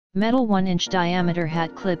Metal 1-inch diameter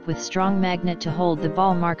hat clip with strong magnet to hold the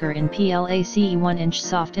ball marker in PLACE 1-inch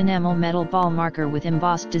soft enamel metal ball marker with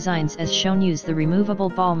embossed designs as shown. Use the removable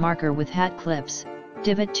ball marker with hat clips,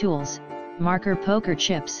 divot tools, marker poker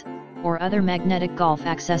chips, or other magnetic golf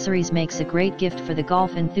accessories. Makes a great gift for the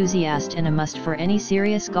golf enthusiast and a must for any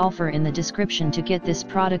serious golfer. In the description to get this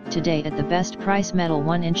product today at the best price. Metal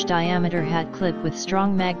 1-inch diameter hat clip with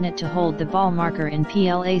strong magnet to hold the ball marker in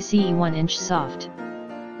PLACE 1-inch soft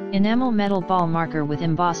enamel metal ball marker with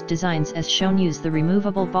embossed designs as shown. Use the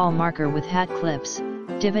removable ball marker with hat clips,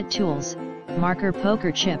 divot tools, marker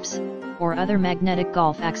poker chips, or other magnetic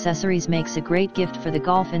golf accessories. Makes a great gift for the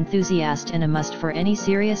golf enthusiast and a must for any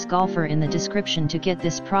serious golfer. In the description to get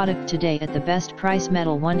this product today at the best price.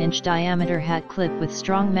 Metal 1-inch diameter hat clip with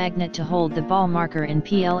strong magnet to hold the ball marker in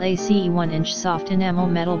PLACE 1-inch soft enamel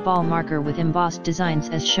metal ball marker with embossed designs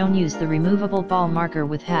as shown. Use the removable ball marker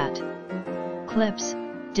with hat clips,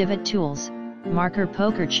 divot tools, marker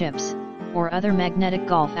poker chips, or other magnetic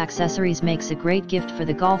golf accessories. Makes a great gift for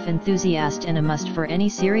the golf enthusiast and a must for any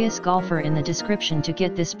serious golfer. In the description to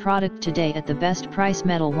get this product today at the best price.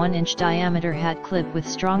 Metal 1-inch diameter hat clip with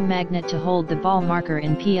strong magnet to hold the ball marker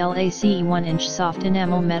in PLACE 1-inch soft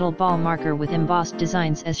enamel metal ball marker with embossed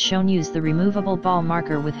designs as shown. Use the removable ball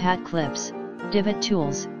marker with hat clips, divot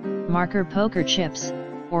tools, marker poker chips,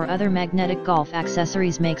 or other magnetic golf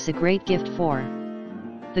accessories. Makes a great gift for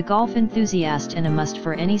the golf enthusiast and a must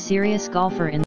for any serious golfer. In